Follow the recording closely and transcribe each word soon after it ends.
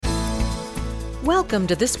Welcome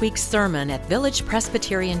to this week's sermon at Village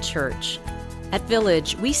Presbyterian Church. At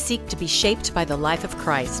Village, we seek to be shaped by the life of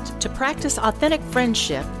Christ, to practice authentic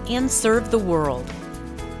friendship, and serve the world.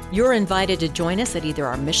 You're invited to join us at either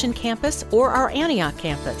our Mission Campus or our Antioch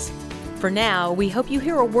campus. For now, we hope you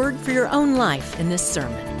hear a word for your own life in this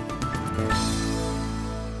sermon.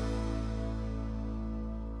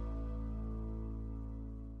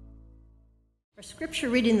 Our scripture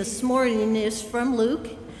reading this morning is from Luke,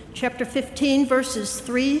 chapter 15, verses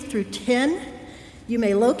 3 through 10. You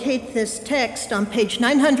may locate this text on page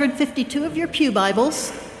 952 of your pew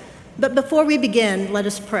Bibles. But before we begin, let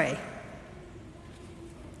us pray.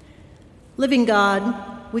 Living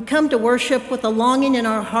God, we come to worship with a longing in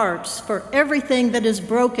our hearts for everything that is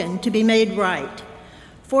broken to be made right,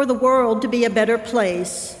 for the world to be a better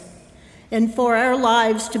place, and for our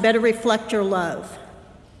lives to better reflect your love.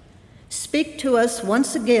 Speak to us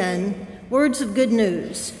once again words of good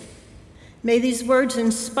news. May these words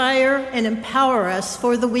inspire and empower us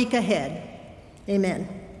for the week ahead. Amen.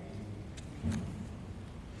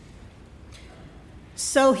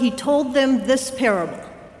 So he told them this parable.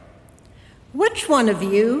 Which one of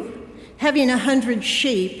you, having 100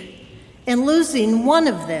 sheep and losing one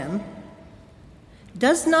of them,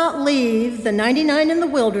 does not leave the 99 in the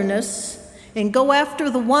wilderness and go after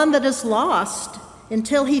the one that is lost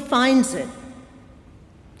until he finds it?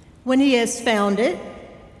 When he has found it,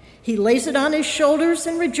 he lays it on his shoulders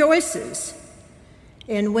and rejoices.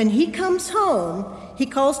 And when he comes home, he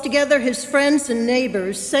calls together his friends and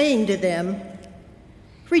neighbors, saying to them,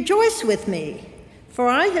 "Rejoice with me, for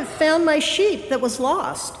I have found my sheep that was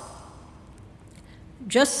lost."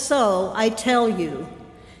 Just so, I tell you,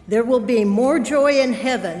 there will be more joy in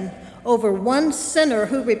heaven over one sinner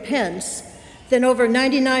who repents than over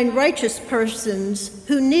 99 righteous persons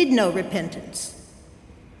who need no repentance.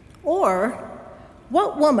 Or,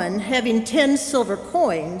 what woman, having 10 silver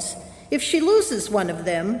coins, if she loses one of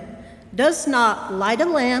them, does not light a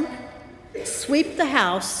lamp, sweep the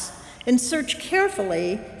house, and search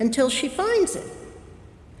carefully until she finds it?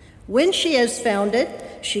 When she has found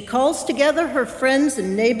it, she calls together her friends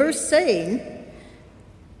and neighbors, saying,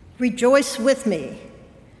 "Rejoice with me,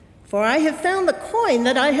 for I have found the coin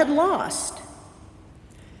that I had lost."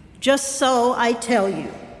 Just so, I tell you,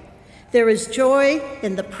 there is joy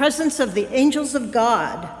in the presence of the angels of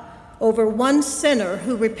God over one sinner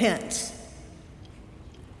who repents.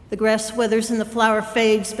 The grass withers and the flower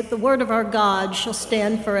fades, but the word of our God shall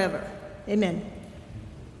stand forever. Amen.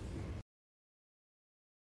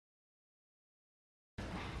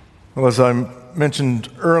 Well, as I mentioned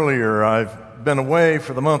earlier, I've been away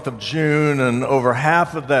for the month of June, and over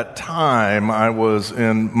half of that time I was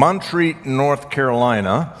in Montreat, North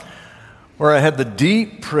Carolina, where I had the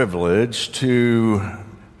deep privilege to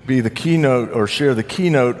be the keynote or share the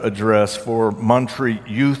keynote address for Montreat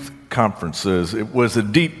Youth Conferences. It was a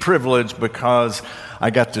deep privilege because I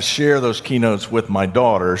got to share those keynotes with my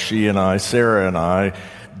daughter. She and I, Sarah and I,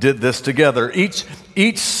 did this together.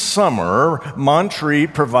 Each summer,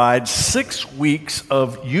 Montreat provides 6 weeks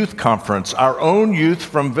of youth conference. Our own youth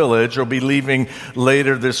from Village will be leaving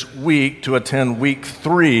later this week to attend week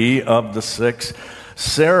 3 of the 6.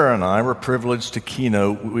 Sarah and I were privileged to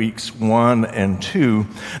keynote weeks 1 and 2.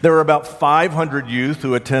 There were about 500 youth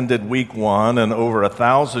who attended week 1 and over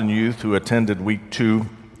 1,000 youth who attended week 2.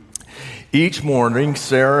 Each morning,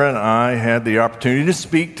 Sarah and I had the opportunity to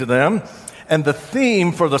speak to them. And the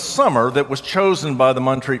theme for the summer that was chosen by the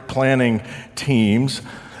Montreat planning teams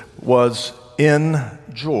was In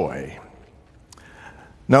Joy.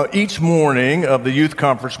 Now, each morning of the youth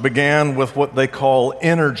conference began with what they call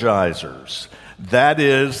energizers. That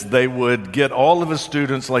is, they would get all of the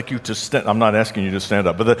students like you to stand. I'm not asking you to stand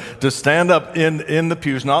up, but to stand up in the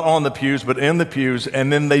pews, not on the pews, but in the pews,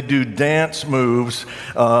 and then they do dance moves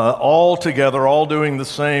all together, all doing the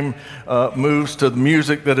same moves to the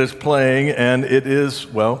music that is playing, and it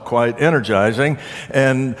is, well, quite energizing,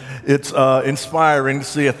 and it's inspiring to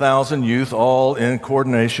see 1,000 youth all in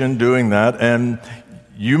coordination doing that, and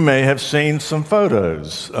you may have seen some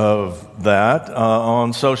photos of that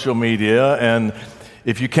on social media, and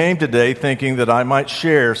if you came today thinking that I might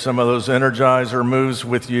share some of those energizer moves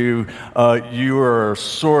with you, you are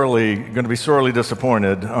going to be sorely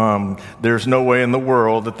disappointed. There's no way in the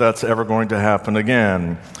world that that's ever going to happen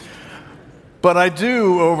again. But I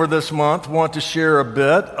do, over this month, want to share a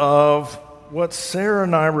bit of what Sarah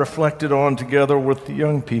and I reflected on together with the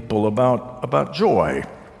young people about joy.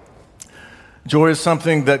 Joy is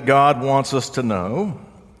something that God wants us to know,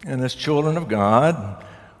 and as children of God,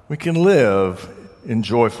 we can live in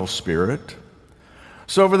joyful spirit.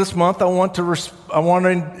 So over this month, I want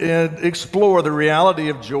to explore the reality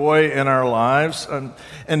of joy in our lives.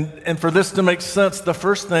 And for this to make sense, the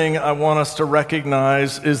first thing I want us to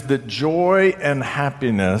recognize is that joy and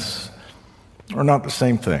happiness are not the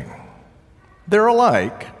same thing. They're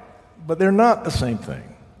alike, but they're not the same thing.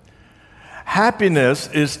 Happiness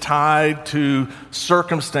is tied to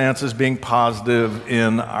circumstances being positive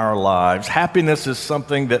in our lives. Happiness is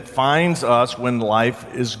something that finds us when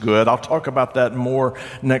life is good. I'll talk about that more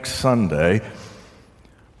next Sunday.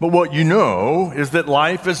 But what you know is that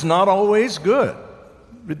life is not always good.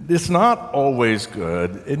 It's not always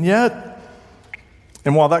good.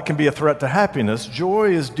 And while that can be a threat to happiness,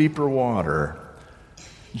 joy is deeper water.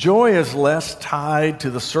 Joy is less tied to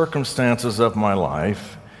the circumstances of my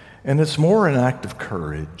life, and it's more an act of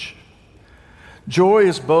courage. Joy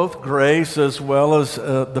is both grace as well as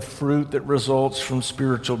the fruit that results from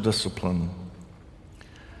spiritual discipline.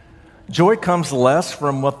 Joy comes less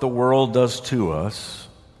from what the world does to us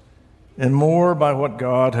and more by what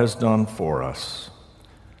God has done for us.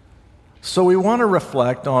 So we want to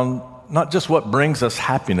reflect on not just what brings us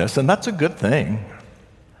happiness, and that's a good thing,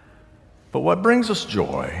 but what brings us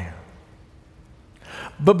joy.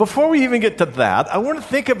 But before we even get to that, I want to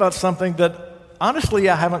think about something that, honestly,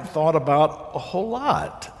 I haven't thought about a whole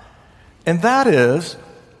lot. And that is,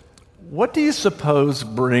 what do you suppose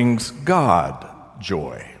brings God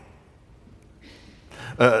joy?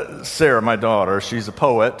 Sarah, my daughter, she's a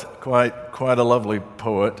poet, quite a lovely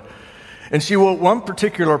poet. And she wrote one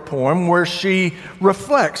particular poem where she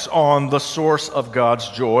reflects on the source of God's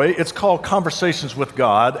joy. It's called Conversations with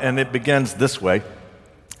God, and it begins this way.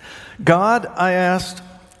 God, I asked,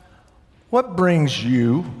 what brings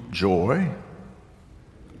you joy?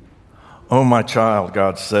 Oh, my child,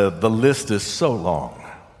 God said, the list is so long.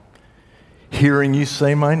 Hearing you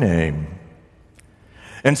say my name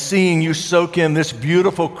and seeing you soak in this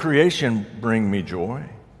beautiful creation bring me joy.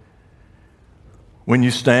 When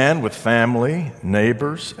you stand with family,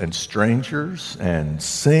 neighbors, and strangers and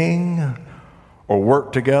sing or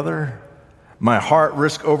work together, my heart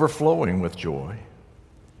risks overflowing with joy.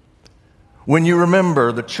 When you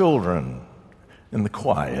remember the children and the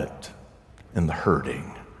quiet and the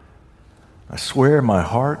hurting, I swear my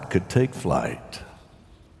heart could take flight.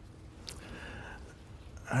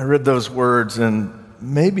 I read those words, and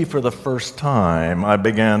maybe for the first time, I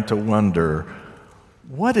began to wonder,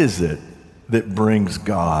 what is it that brings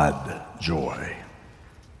God joy?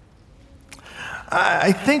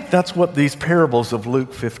 I think that's what these parables of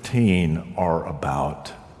Luke 15 are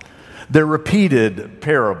about. They're repeated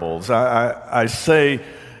parables. I say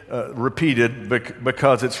repeated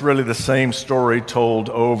because it's really the same story told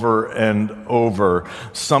over and over.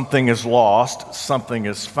 Something is lost, something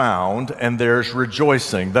is found, and there's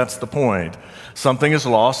rejoicing. That's the point. Something is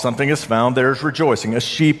lost, something is found, there's rejoicing. A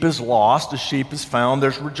sheep is lost, a sheep is found,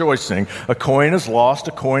 there's rejoicing. A coin is lost,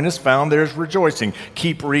 a coin is found, there's rejoicing.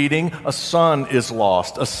 Keep reading. A son is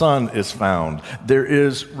lost, a son is found. There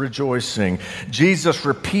is rejoicing. Jesus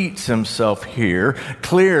repeats himself here.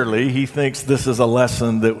 Clearly, he thinks this is a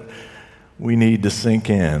lesson that we need to sink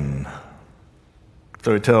in.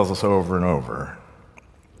 So he tells us over and over.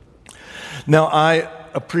 Now, I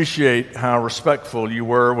appreciate how respectful you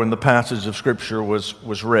were when the passage of Scripture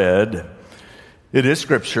was read. It is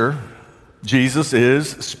Scripture. Jesus is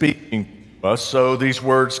speaking to us, so these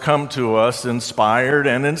words come to us inspired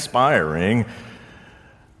and inspiring.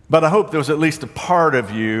 But I hope there was at least a part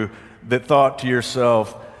of you that thought to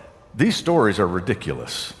yourself, these stories are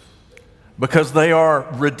ridiculous, because they are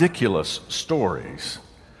ridiculous stories.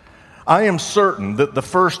 I am certain that the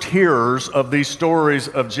first hearers of these stories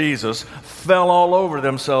of Jesus fell all over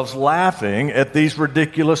themselves laughing at these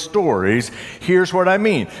ridiculous stories. Here's what I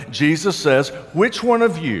mean. Jesus says, which one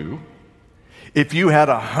of you, if you had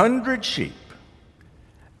 100 sheep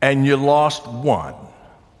and you lost one,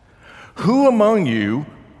 who among you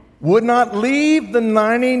would not leave the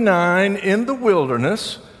 99 in the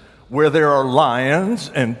wilderness where there are lions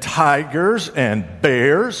and tigers and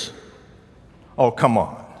bears? Oh, come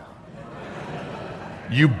on.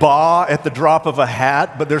 You baw at the drop of a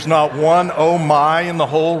hat, but there's not one oh my in the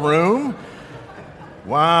whole room?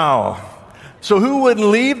 Wow. So who would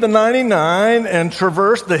leave the 99 and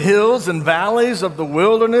traverse the hills and valleys of the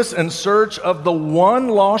wilderness in search of the one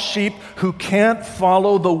lost sheep who can't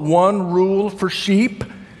follow the one rule for sheep?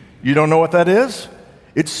 You don't know what that is?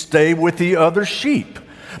 It's stay with the other sheep.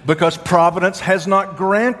 because providence has not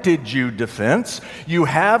granted you defense. You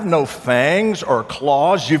have no fangs or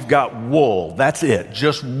claws. You've got wool. That's it,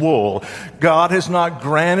 just wool. God has not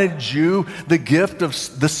granted you the gift of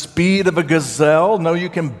the speed of a gazelle. No, you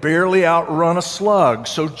can barely outrun a slug.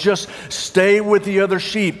 So just stay with the other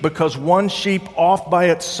sheep, because one sheep off by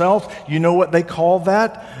itself, you know what they call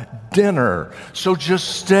that? Dinner. So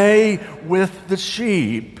just stay with the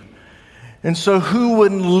sheep. And so who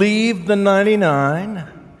wouldn't leave the 99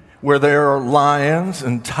 where there are lions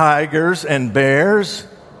and tigers and bears?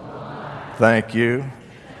 Thank you.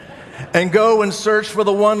 And go and search for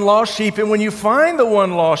the one lost sheep. And when you find the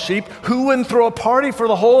one lost sheep, who wouldn't throw a party for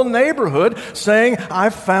the whole neighborhood saying, I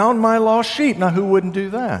found my lost sheep? Now, who wouldn't do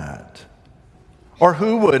that? Or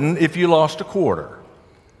who wouldn't if you lost a quarter?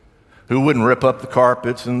 Who wouldn't rip up the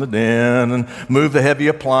carpets in the den and move the heavy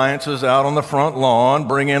appliances out on the front lawn,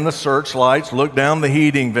 bring in the searchlights, look down the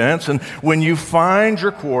heating vents, and when you find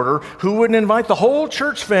your quarter, who wouldn't invite the whole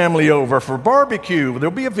church family over for barbecue?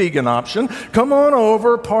 There'll be a vegan option. Come on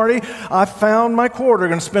over, party. I found my quarter.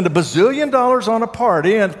 Going to spend $1 bazillion on a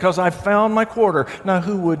party because I found my quarter. Now,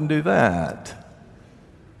 who wouldn't do that?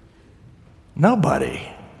 Nobody.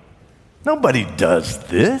 Nobody does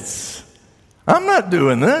this. I'm not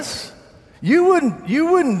doing this. You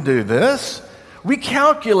wouldn't do this. We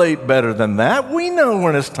calculate better than that. We know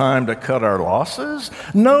when it's time to cut our losses.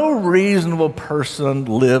 No reasonable person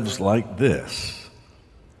lives like this.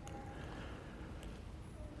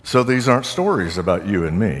 So these aren't stories about you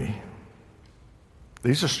and me.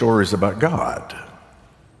 These are stories about God.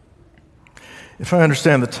 If I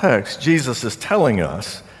understand the text, Jesus is telling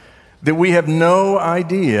us that we have no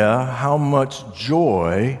idea how much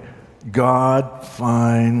joy God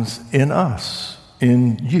finds in us,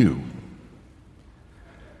 in you.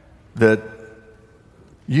 That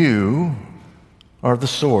you are the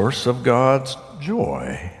source of God's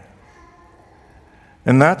joy.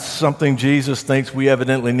 And that's something Jesus thinks we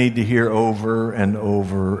evidently need to hear over and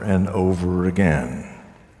over and over again.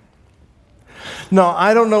 Now,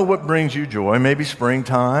 I don't know what brings you joy. Maybe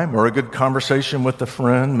springtime, or a good conversation with a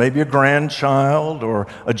friend, maybe a grandchild, or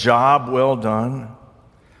a job well done.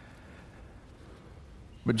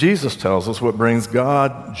 But Jesus tells us what brings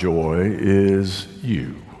God joy is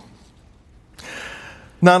you.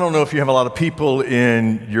 Now, I don't know if you have a lot of people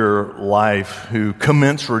in your life who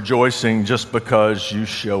commence rejoicing just because you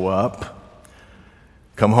show up,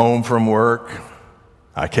 come home from work,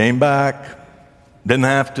 I came back, didn't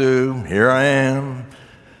have to, here I am.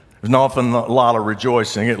 There's often a lot of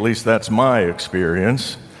rejoicing, at least that's my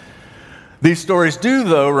experience. These stories do,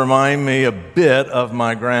 though, remind me a bit of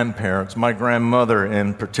my grandparents, my grandmother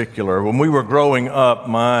in particular. When we were growing up,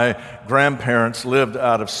 my grandparents lived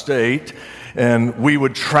out of state, and we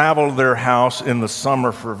would travel to their house in the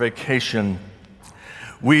summer for vacation.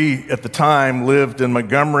 We, at the time, lived in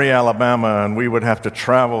Montgomery, Alabama, and we would have to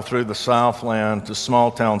travel through the Southland to small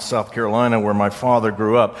town South Carolina, where my father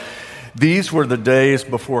grew up. These were the days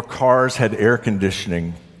before cars had air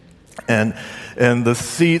conditioning. And the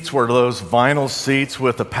seats were those vinyl seats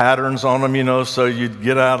with the patterns on them, so you'd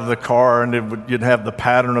get out of the car and you'd have the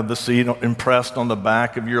pattern of the seat impressed on the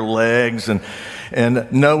back of your legs,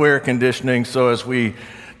 and no air conditioning. So as we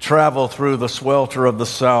travel through the swelter of the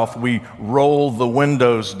South, we roll the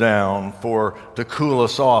windows down to cool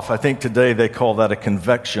us off. I think today they call that a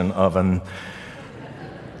convection oven.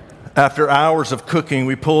 After hours of cooking,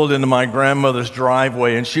 we pulled into my grandmother's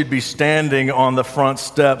driveway, and she'd be standing on the front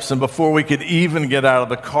steps, and before we could even get out of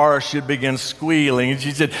the car, she'd begin squealing, and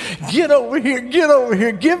she said, get over here,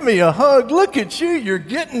 give me a hug, look at you, you're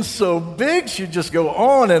getting so big. She'd just go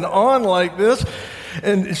on and on like this,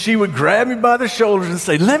 and she would grab me by the shoulders and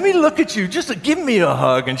say, let me look at you, just give me a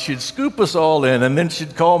hug, and she'd scoop us all in, and then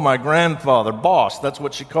she'd call my grandfather, Boss, that's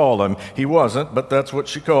what she called him. He wasn't, but that's what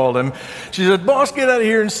she called him. She said, Boss, get out of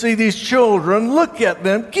here and see these children, look at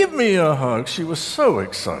them, give me a hug. She was so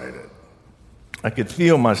excited. I could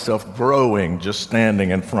feel myself growing just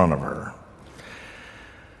standing in front of her.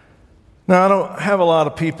 Now, I don't have a lot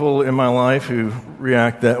of people in my life who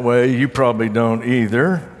react that way. You probably don't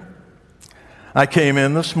either. I came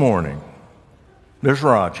in this morning. There's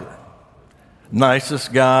Roger,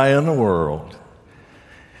 nicest guy in the world.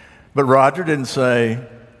 But Roger didn't say,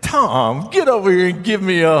 Tom, get over here and give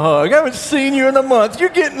me a hug. I haven't seen you in a month. You're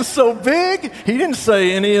getting so big. He didn't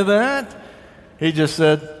say any of that. He just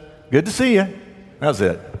said, good to see you. That's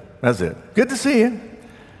it. Good to see you.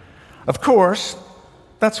 Of course,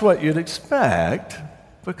 that's what you'd expect,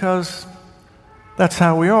 because that's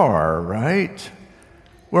how we are, right?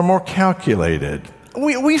 We're more calculated.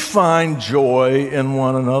 We find joy in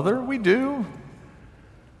one another. We do.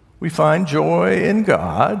 We find joy in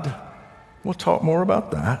God. We'll talk more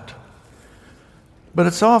about that. But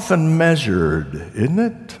it's often measured, isn't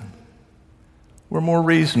it? We're more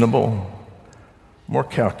reasonable, more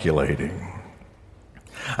calculating.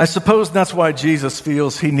 I suppose that's why Jesus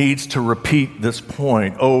feels he needs to repeat this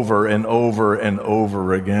point over and over and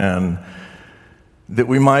over again, that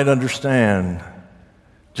we might understand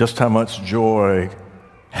just how much joy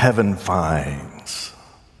heaven finds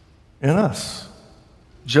in us,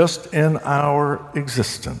 just in our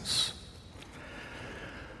existence.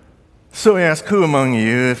 So he asked, who among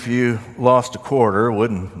you, if you lost a quarter,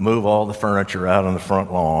 wouldn't move all the furniture out on the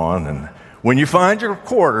front lawn? And when you find your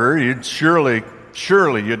quarter, you'd surely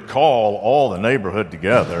you'd call all the neighborhood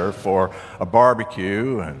together for a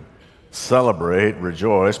barbecue and celebrate,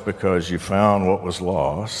 rejoice because you found what was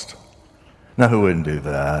lost. Now, who wouldn't do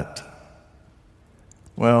that?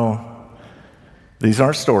 Well, these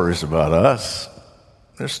aren't stories about us.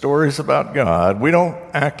 They're stories about God. We don't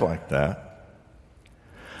act like that.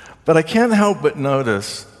 But I can't help but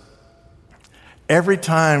notice every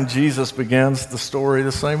time Jesus begins the story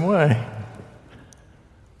the same way.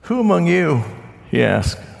 Who among you, he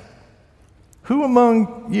asked, who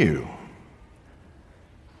among you?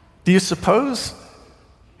 Do you suppose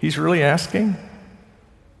he's really asking?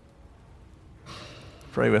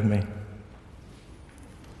 Pray with me.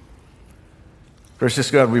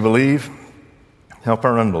 Gracious God, we believe. Help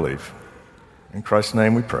our unbelief. In Christ's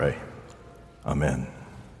name we pray. Amen.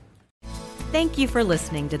 Thank you for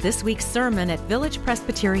listening to this week's sermon at Village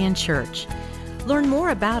Presbyterian Church. Learn more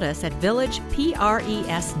about us at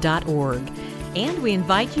villagepres.org, and we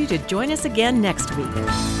invite you to join us again next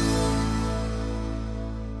week.